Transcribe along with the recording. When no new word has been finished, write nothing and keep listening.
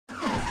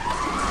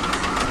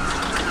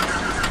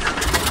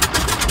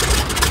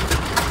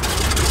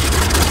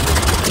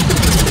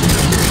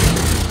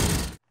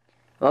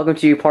Welcome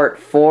to part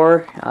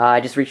 4. I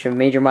just reached a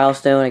major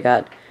milestone. I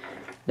got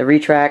the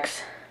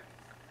retracts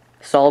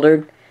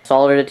soldered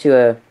it to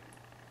a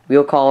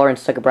wheel collar and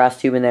stuck a brass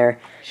tube in there.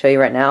 Show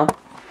you right now.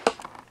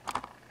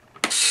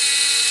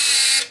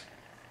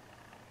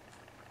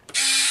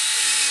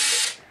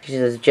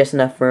 There's just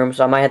enough room,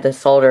 so I might have to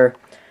solder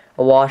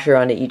a washer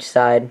onto each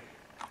side.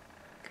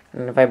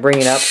 And if I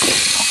bring it up,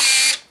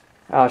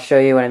 I'll show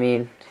you what I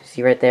mean.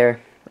 See right there.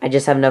 I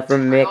just have enough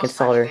room to make and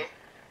solder.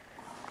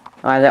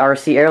 The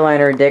RC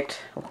airliner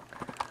dict.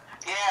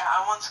 Yeah,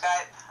 I'm on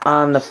Skype.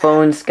 On the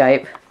phone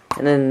Skype,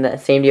 and then the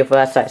same deal for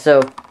that side.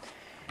 So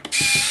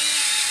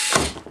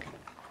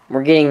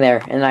we're getting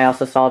there, and I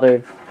also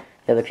soldered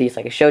the other piece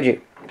like I showed you.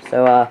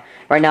 So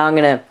right now I'm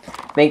gonna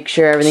make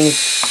sure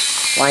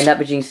everything's lined up.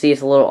 As you can see,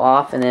 it's a little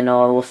off, and then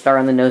we'll start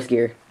on the nose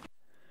gear.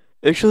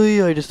 Actually,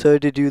 I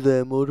decided to do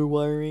the motor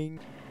wiring.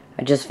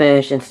 I just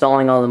finished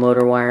installing all the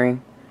motor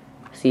wiring.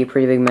 See, a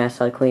pretty big mess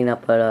I'll clean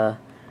up, but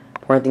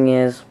important thing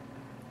is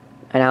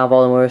I now have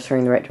all the motors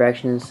turning the right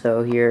direction.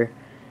 So here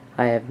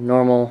I have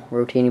normal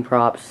rotating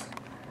props,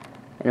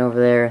 and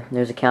over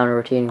there's a counter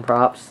rotating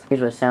props.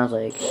 Here's what it sounds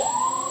like.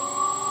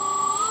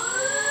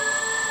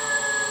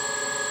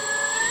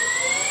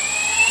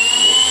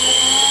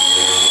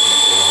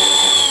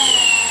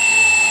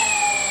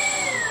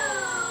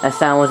 That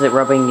sound was it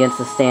rubbing against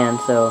the stand,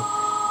 so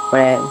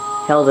when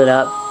I held it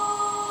up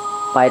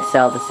by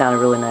itself, it sounded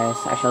really nice.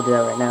 Actually, I'll do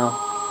that right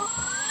now.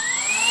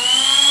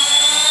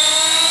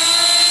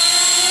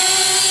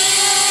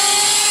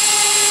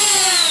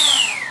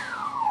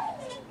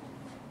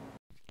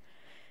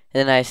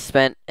 And then I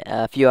spent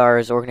a few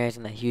hours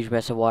organizing that huge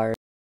mess of wire.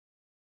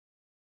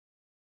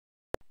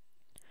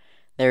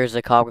 There's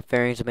the cockpit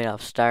fairings made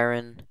out of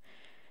styrene.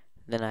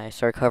 Then I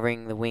started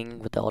covering the wing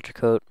with the ultra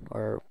coat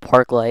or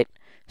park light.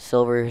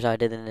 Silver as I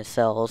did in the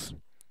cells.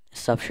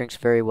 Stuff shrinks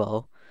very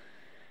well.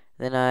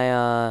 Then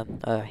I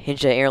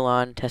hinged the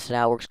aileron, tested it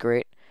out, works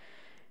great.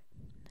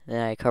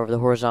 Then I covered the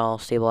horizontal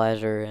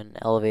stabilizer and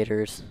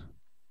elevators.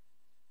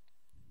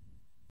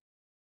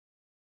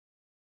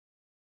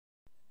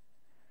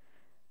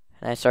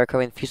 And I started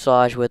covering the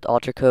fuselage with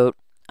ultra coat,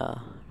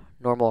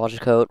 normal ultra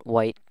coat,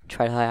 white.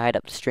 Try to hide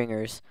up the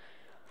stringers.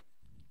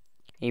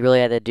 And you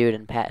really had to do it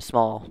in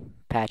small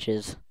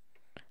patches.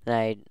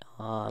 Then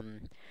I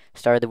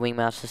started the wing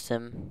mount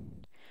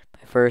system by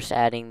first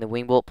adding the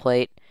wing bolt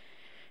plate,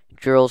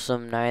 drilled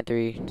some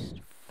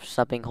 9-3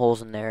 something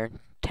holes in there,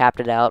 tapped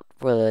it out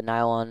for the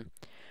nylon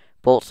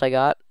bolts I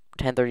got,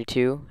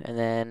 1032, and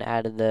then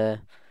added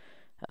the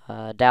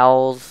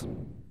dowels,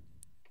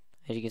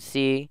 as you can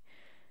see,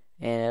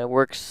 and it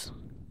works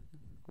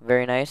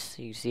very nice.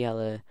 You can see how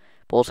the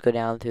bolts go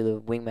down through the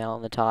wing mount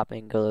on the top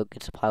and go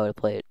against the plywood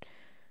plate.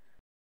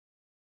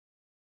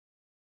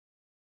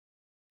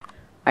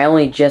 I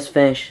only just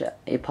finished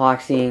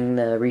epoxying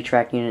the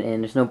retract unit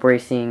in. There's no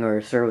bracing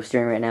or servo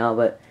steering right now,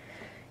 but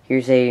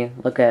here's a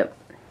look at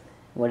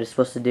what it's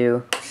supposed to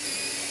do.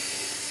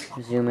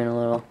 Zoom in a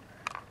little.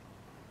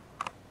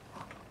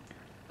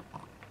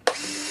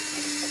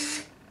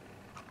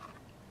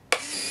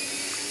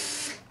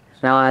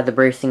 So now I have the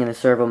bracing and the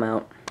servo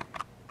mount.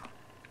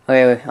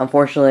 Okay,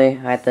 unfortunately,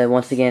 I have to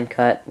once again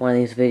cut one of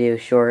these videos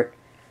short.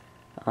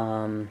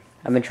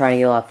 I've been trying to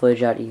get a lot of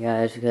footage out to you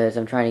guys because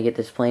I'm trying to get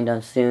this plane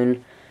done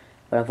soon.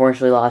 But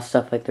unfortunately, a lot of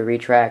stuff like the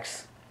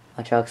retracts,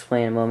 which I'll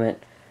explain in a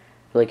moment,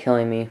 really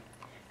killing me.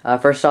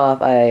 First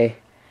off, I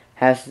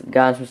have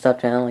gotten some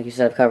stuff down. Like you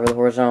said, I've covered the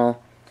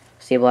horizontal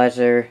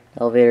stabilizer,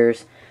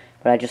 elevators.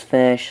 But I just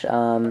finished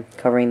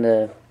covering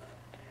the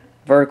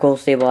vertical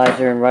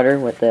stabilizer and rudder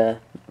with the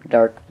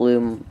dark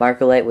blue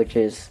microlight, which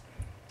is...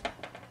 I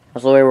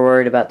was a little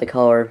worried about the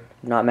color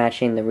not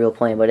matching the real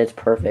plane, but it's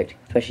perfect,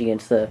 especially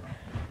against the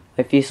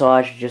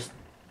fuselage. It just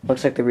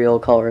looks like the real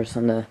colors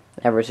on the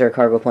Everett Air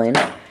cargo plane.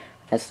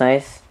 That's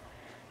nice.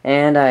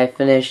 And I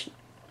finished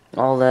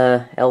all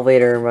the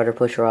elevator and rudder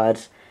push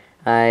rods.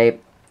 I'm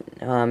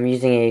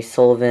using a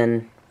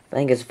Sullivan, I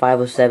think it's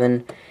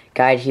 507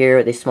 guide here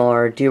with a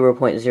smaller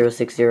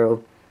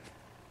 0.060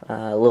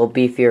 a little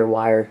beefier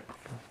wire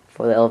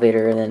for the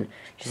elevator, and then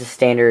just a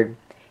standard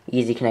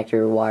easy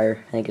connector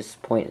wire. I think it's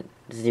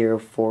 0.04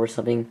 or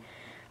something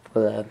for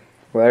the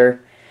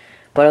rudder.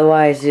 But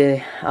otherwise,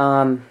 the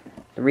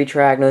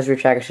retract, nose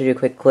retract, I showed you a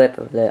quick clip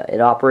of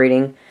it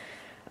operating.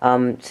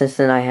 Since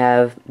then I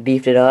have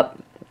beefed it up.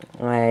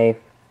 I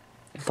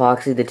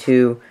epoxied the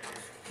two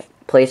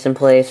plates in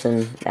place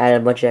and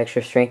added a bunch of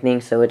extra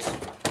strengthening, so it's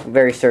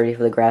very sturdy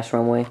for the grass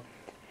runway.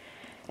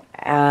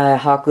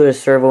 Hot glued a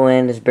servo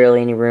in. There's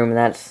barely any room, and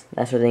that's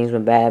where things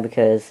went bad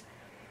because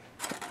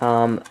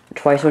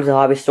twice went to the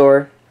hobby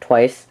store,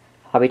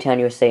 Hobbytown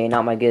USA,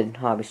 not my good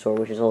hobby store,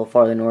 which is a little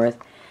farther north,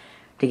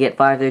 to get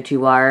 532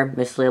 wire.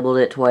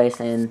 Mislabeled it twice,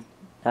 and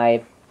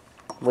I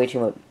way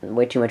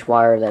too much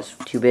wire. That's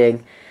too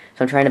big.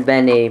 So I'm trying to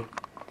bend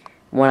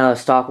one out of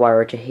stock wire,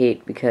 which I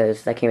hate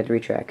because that came with the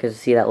retract. Because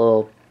see that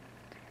little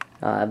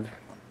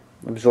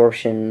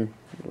absorption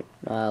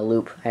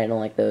loop? I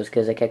don't like those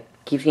because it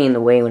keeps getting in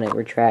the way when it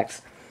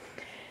retracts.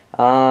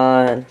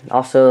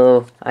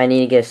 Also, I need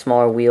to get a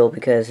smaller wheel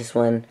because this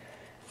one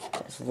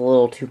is a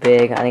little too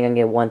big. I think I can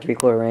get 1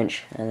 3/4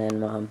 inch, and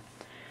then,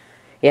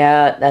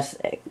 yeah, that's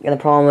the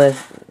problem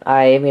with,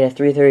 I made a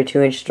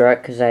 3/32 inch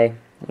strut because I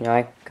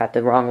got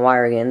the wrong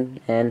wire again,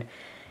 and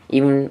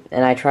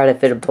I tried to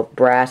fit a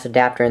brass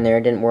adapter in there,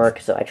 it didn't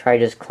work, so I tried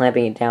just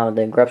clamping it down with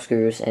the grub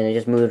screws, and it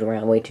just moved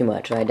around way too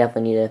much, so I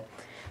definitely need to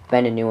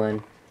bend a new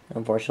one,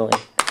 unfortunately,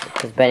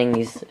 because bending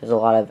these is a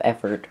lot of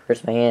effort,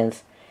 hurts my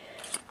hands.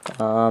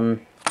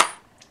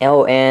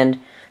 Oh, and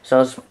so I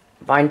was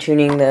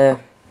fine-tuning the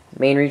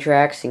main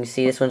retracts. You can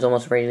see this one's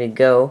almost ready to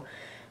go,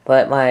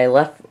 but my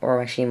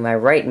my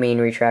right main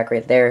retract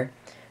right there,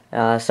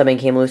 something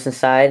came loose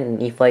inside,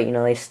 and E-flite,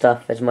 they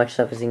stuff as much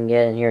stuff as you can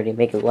get in here to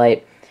make it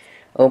light.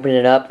 Opened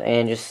it up,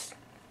 and just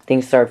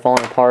things started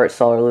falling apart.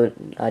 Solder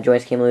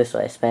joints came loose, so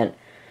I spent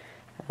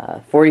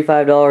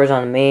 $45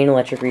 on a main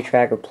electric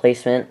retract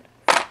replacement.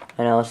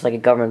 I know, it's like a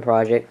government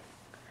project.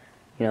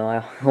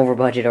 I over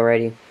budget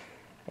already.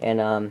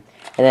 And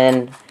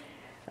then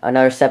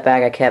another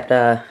setback,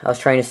 I was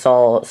trying to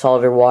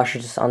solder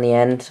washers on the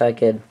end so I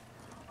could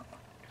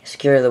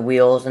secure the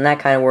wheels, and that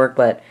kind of worked,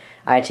 but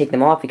I had to take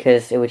them off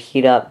because it would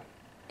heat up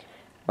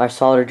my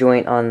solder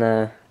joint on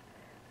the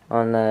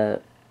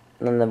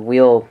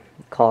wheel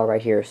collar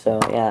right here. So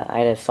yeah, I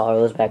had to solder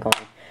those back on.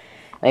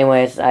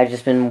 Anyways, I've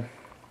just been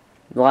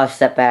a lot of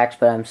setbacks,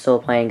 but I'm still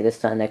planning to get this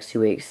done next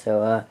 2 weeks.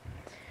 So